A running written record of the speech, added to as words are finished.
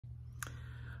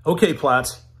Okay,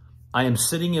 Platts, I am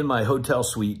sitting in my hotel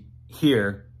suite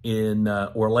here in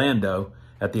Orlando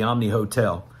at the Omni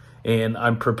Hotel, and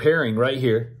I'm preparing right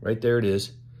here, right there it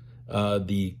is,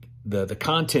 the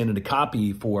content and the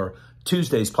copy for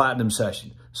Tuesday's Platinum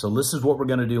session. So this is what we're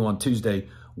going to do on Tuesday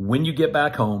when you get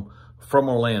back home from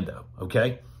Orlando,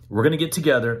 okay? We're going to get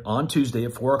together on Tuesday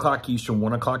at 4 o'clock Eastern,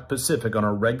 1 o'clock Pacific on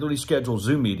our regularly scheduled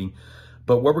Zoom meeting.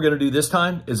 But what we're going to do this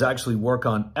time is actually work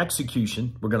on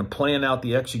execution. We're going to plan out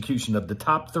the execution of the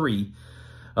top 3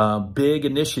 big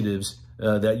initiatives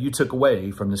that you took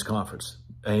away from this conference.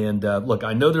 And look,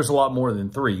 I know there's a lot more than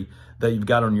 3 that you've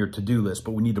got on your to-do list,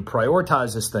 but we need to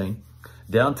prioritize this thing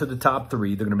down to the top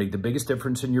 3. They're going to make the biggest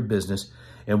difference in your business,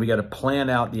 and we got to plan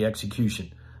out the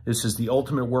execution. This is the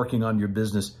ultimate working on your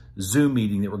business Zoom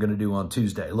meeting that we're going to do on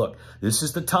Tuesday. Look, this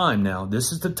is the time now.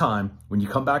 This is the time when you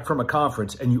come back from a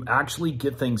conference and you actually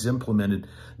get things implemented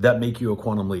that make you a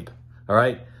quantum leap. All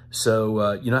right.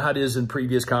 So, you know how it is in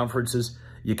previous conferences,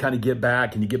 you kind of get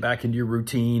back and you get back into your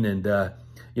routine and,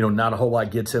 you know, not a whole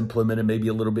lot gets implemented. Maybe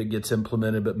a little bit gets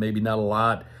implemented, but maybe not a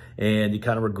lot. And you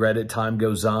kind of regret it. Time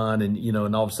goes on and, you know,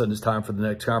 and all of a sudden it's time for the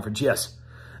next conference. Yes.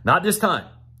 Not this time.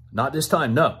 Not this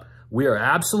time. No. We are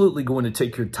absolutely going to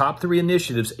take your top 3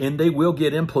 initiatives and they will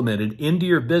get implemented into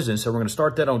your business. And we're going to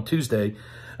start that on Tuesday.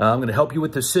 I'm going to help you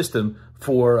with the system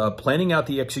for planning out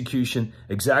the execution,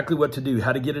 exactly what to do,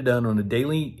 how to get it done on a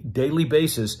daily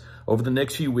basis over the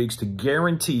next few weeks to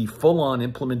guarantee full-on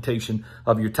implementation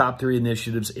of your top 3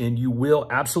 initiatives. And you will,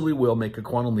 absolutely will make a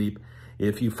quantum leap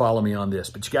if you follow me on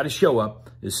this. But you got to show up.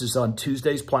 This is on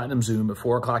Tuesday's Platinum Zoom at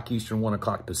 4 o'clock Eastern, 1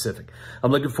 o'clock Pacific.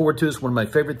 I'm looking forward to this. One of my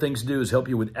favorite things to do is help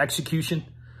you with execution.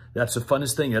 That's the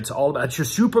funnest thing. That's all about, it's your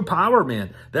superpower,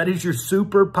 man. That is your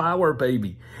superpower,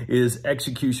 baby, is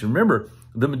execution. Remember,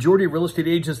 the majority of real estate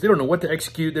agents, they don't know what to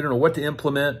execute. They don't know what to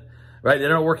implement, right? They're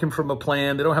not working from a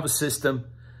plan. They don't have a system.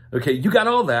 Okay, you got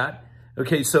all that.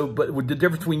 Okay, so, but the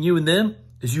difference between you and them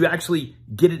is you actually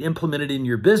get it implemented in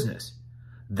your business.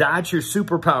 That's your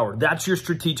superpower. That's your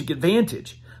strategic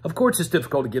advantage. Of course, it's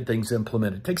difficult to get things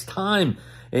implemented. It takes time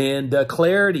and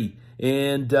clarity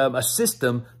and a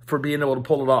system for being able to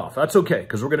pull it off. That's okay,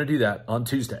 because we're going to do that on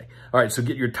Tuesday. All right, so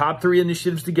get your top 3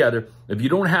 initiatives together. If you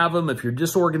don't have them, if you're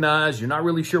disorganized, you're not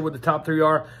really sure what the top 3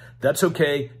 are, that's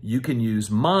okay. You can use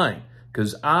mine,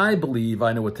 because I believe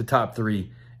I know what the top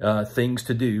 3 things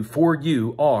to do for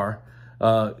you are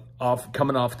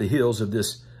coming off the heels of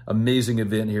this amazing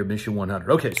event here, Mission 100.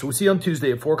 Okay, so we'll see you on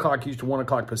Tuesday at 4 o'clock Eastern, 1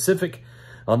 o'clock Pacific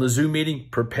on the Zoom meeting,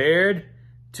 prepared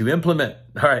to implement.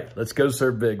 All right, let's go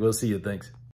serve big. We'll see you. Thanks.